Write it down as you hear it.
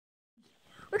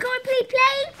be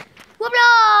playing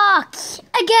Roblox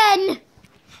again.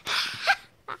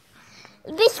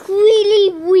 This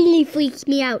really freaks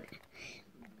me out.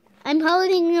 I'm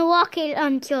holding a rocket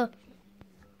launcher.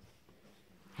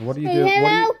 What are you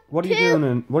doing? What are you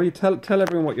doing? What are you tell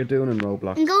everyone what you're doing in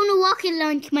Roblox? I'm going to rocket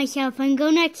launch myself. I'm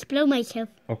going to explode myself.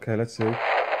 Okay, let's see.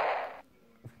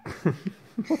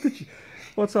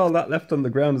 What's all that left on the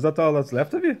ground? Is that all that's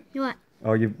left of you? What?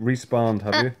 Oh, you've respawned,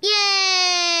 have you?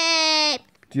 Yeah.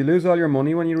 Do you lose all your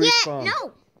money when you respawn? Yeah,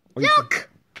 no. Look!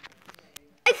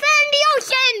 I found the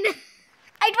ocean!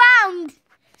 I drowned!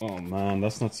 Oh man,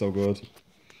 that's not so good.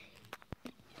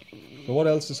 So what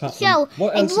else is happening? So,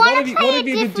 what have you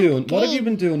been doing? What have you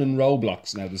been doing in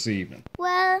Roblox now this evening?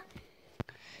 Well,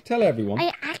 tell everyone.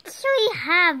 I actually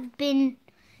have been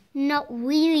not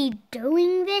really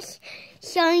doing this,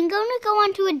 so I'm going to go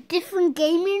on to a different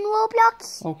game in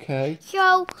Roblox. Okay.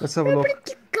 So let's have a look.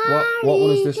 What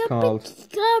one is this called?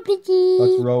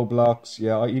 That's Roblox.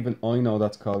 Yeah, I know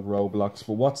that's called Roblox.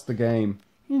 But what's the game?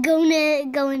 I'm gonna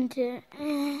go into.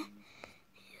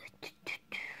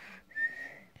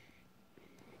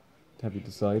 Have you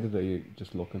decided, or are you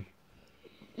just looking?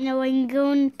 No, I'm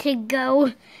going to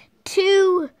go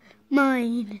to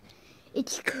mine.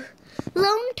 It's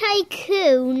Clone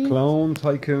Tycoon. Clone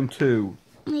Tycoon 2.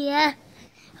 Yeah.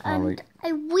 And right. I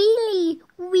really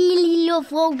love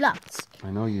Roblox.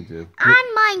 I know you do.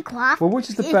 And Minecraft. Well, which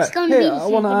is the best? Here, I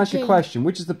want to ask you a question.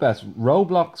 Which is the best,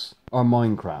 Roblox or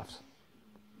Minecraft?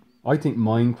 I think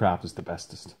Minecraft is the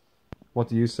bestest. What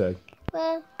do you say?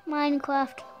 Well,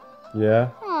 Minecraft. Yeah?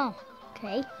 Oh,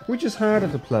 okay. Which is harder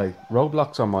to play,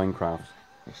 Roblox or Minecraft?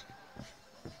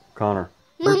 Conor.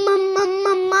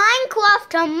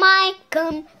 Minecraft on my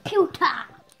computer.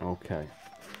 Okay.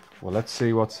 Well, let's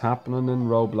see what's happening in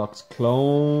Roblox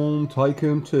Clone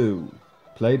Tycoon 2.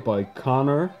 Played by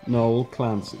Conor Noel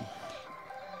Clancy.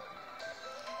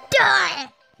 Die!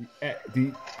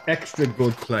 The extra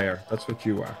good player. That's what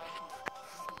you are.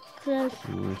 Close.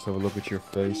 Let's have a look at your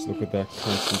face. Look at that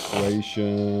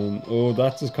concentration. Oh,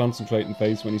 that's his concentrating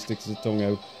face when he sticks his tongue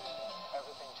out.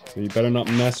 So you better not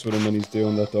mess with him when he's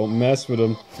doing that. Don't mess with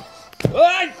him.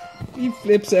 Ah! He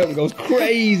flips out and goes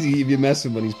crazy if you mess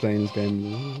with him when he's playing this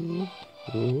game.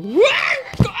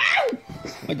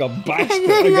 I got bashed.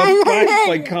 I got bashed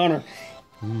by Conor.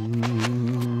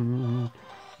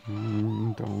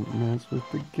 Don't mess with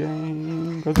the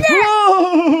game.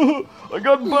 Oh, I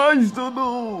got bashed. Oh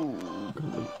no!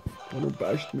 Conor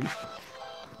bashed me.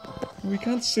 We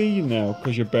can't see you now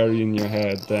because you're burying your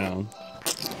head down.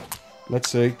 Let's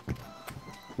see.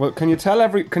 Well, can you tell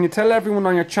everyone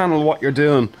on your channel what you're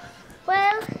doing?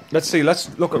 Well, let's see. Let's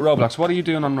look at Roblox. What are you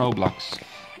doing on Roblox?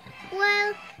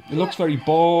 Well, it looks very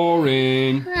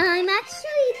boring. I'm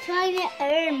actually trying to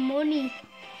earn money.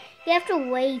 You have to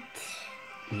wait.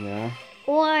 Yeah.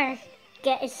 Or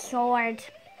get a sword,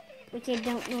 which I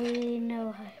don't really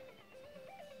know how.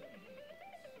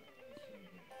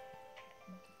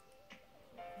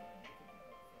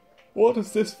 What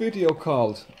is this video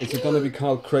called? Is it going to be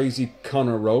called Crazy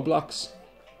Conor Roblox?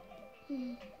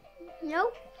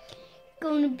 Nope.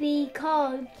 Going to be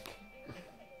called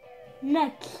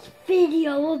Next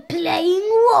Video of Playing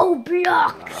Roblox.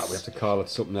 Ah, we have to call it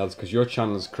something else because your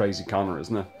channel is Crazy Conor,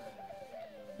 isn't it?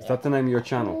 Is that the name of your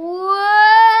channel?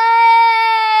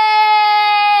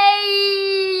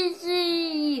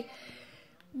 Crazy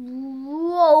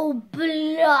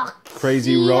Roblox.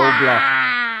 Crazy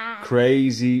Roblox.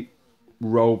 Crazy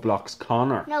Roblox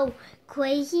Conor. No,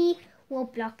 Crazy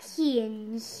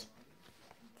Robloxians.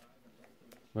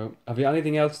 Well, have you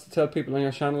anything else to tell people on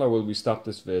your channel, or will we stop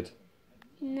this vid?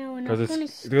 No, we're not going to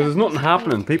stop. Because there's nothing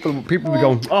happening. People be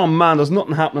going, oh man, there's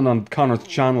nothing happening on Conor's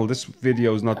channel. This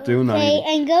video is not doing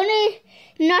anything. Okay,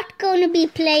 I'm not going to be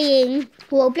playing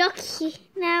Roblox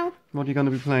now. What are you going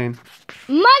to be playing?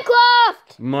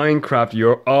 Minecraft! Minecraft,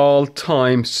 your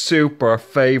all-time super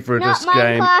favoritist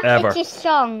game ever. It's a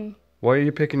song. Why are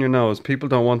you picking your nose? People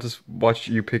don't want to watch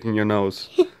you picking your nose.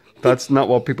 That's not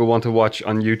what people want to watch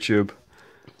on YouTube.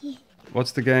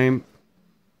 What's the game?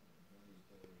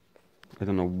 I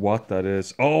don't know what that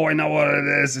is. Oh, I know what it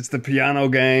is. It's the piano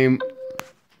game.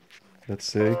 Let's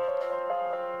see.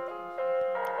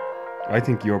 I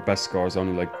think your best score is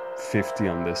only like 50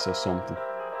 on this or something.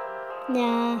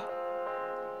 Nah.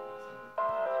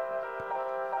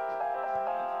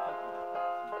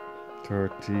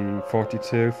 $30,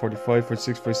 42, 45,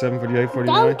 46, 47, 48,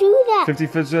 49. Don't do that. 50,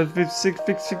 56,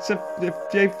 56,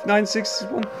 58, 96,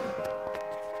 1.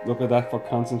 Look at that for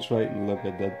concentrating. Look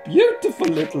at that beautiful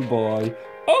little boy.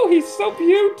 Oh, he's so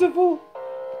beautiful.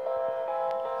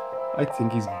 I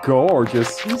think he's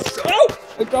gorgeous. Oh,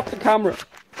 I dropped the camera.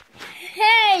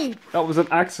 Yay! That was an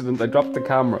accident. I dropped the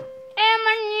camera.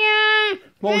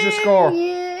 What was your score?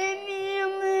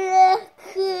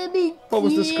 What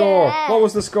was the score? What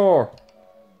was the score?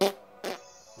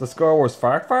 The score was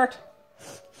fart fart.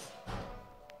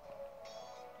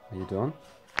 Are you done?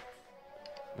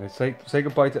 Right, say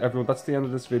goodbye to everyone. That's the end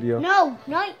of this video. No,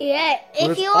 not yet. Well,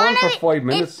 If it's you on want for 5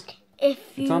 minutes.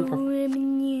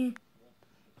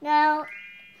 Now.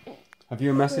 Have you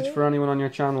a message for anyone on your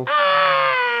channel?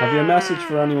 Have you a message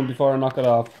for anyone before I knock it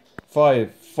off?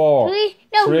 5, 4,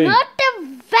 No, 3. not the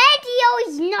video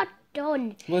is not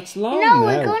done. Well, it's long No, now.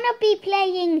 we're gonna be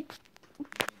playing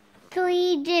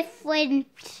 3 different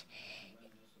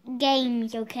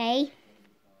games, okay?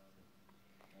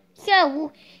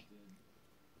 So,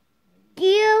 do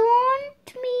you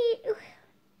want me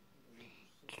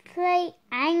to play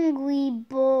Angry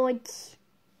Birds?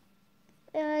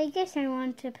 I guess I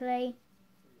want to play.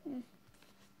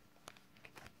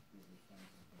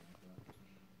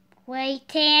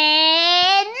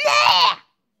 Waiting.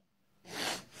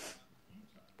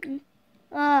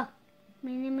 Oh,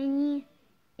 mini.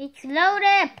 It's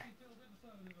loaded.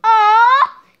 Oh,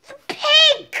 the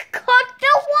pig cut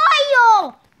the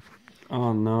wire.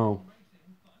 Oh no.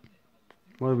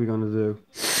 What are we gonna do?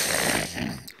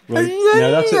 Right.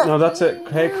 No, that's it. No, that's it.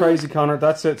 Hey, crazy Connor.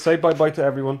 That's it. Say bye bye to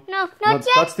everyone. No, not yet.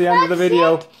 That's the end of the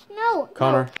video. No,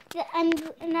 Connor. No.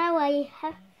 And now I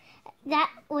have. That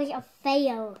was a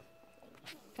fail.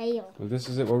 Fail. Well, this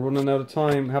is it. We're running out of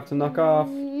time. Have to knock off.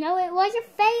 No, it was a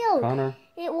fail. Connor.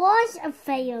 It was a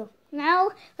fail.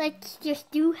 Now let's just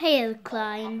do hill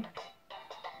climb.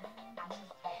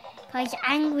 Because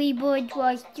Angry Birds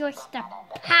was just a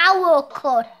power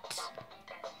cut.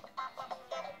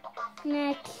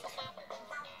 Next.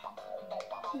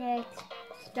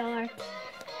 Start.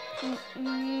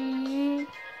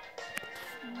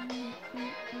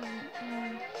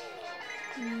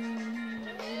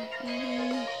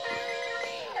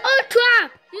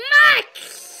 Ultra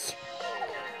Max!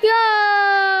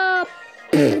 Yeah!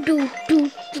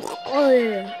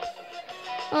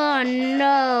 Oh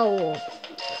no.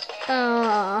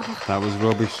 Oh. That was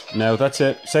rubbish. No, that's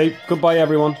it. Say goodbye,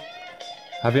 everyone.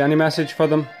 Have you any message for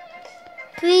them?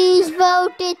 Please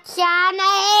vote the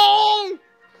channel.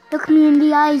 Look me in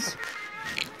the eyes.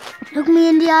 Look me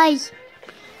in the eyes.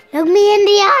 Look me in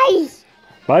the eyes.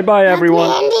 Bye bye, everyone.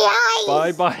 Look me in the eyes.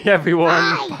 Bye bye,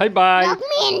 everyone. Bye bye. Look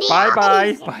me in the bye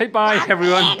eyes. bye. Bye bye,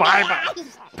 everyone. Bye bye. Look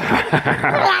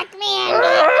me in the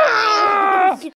eyes.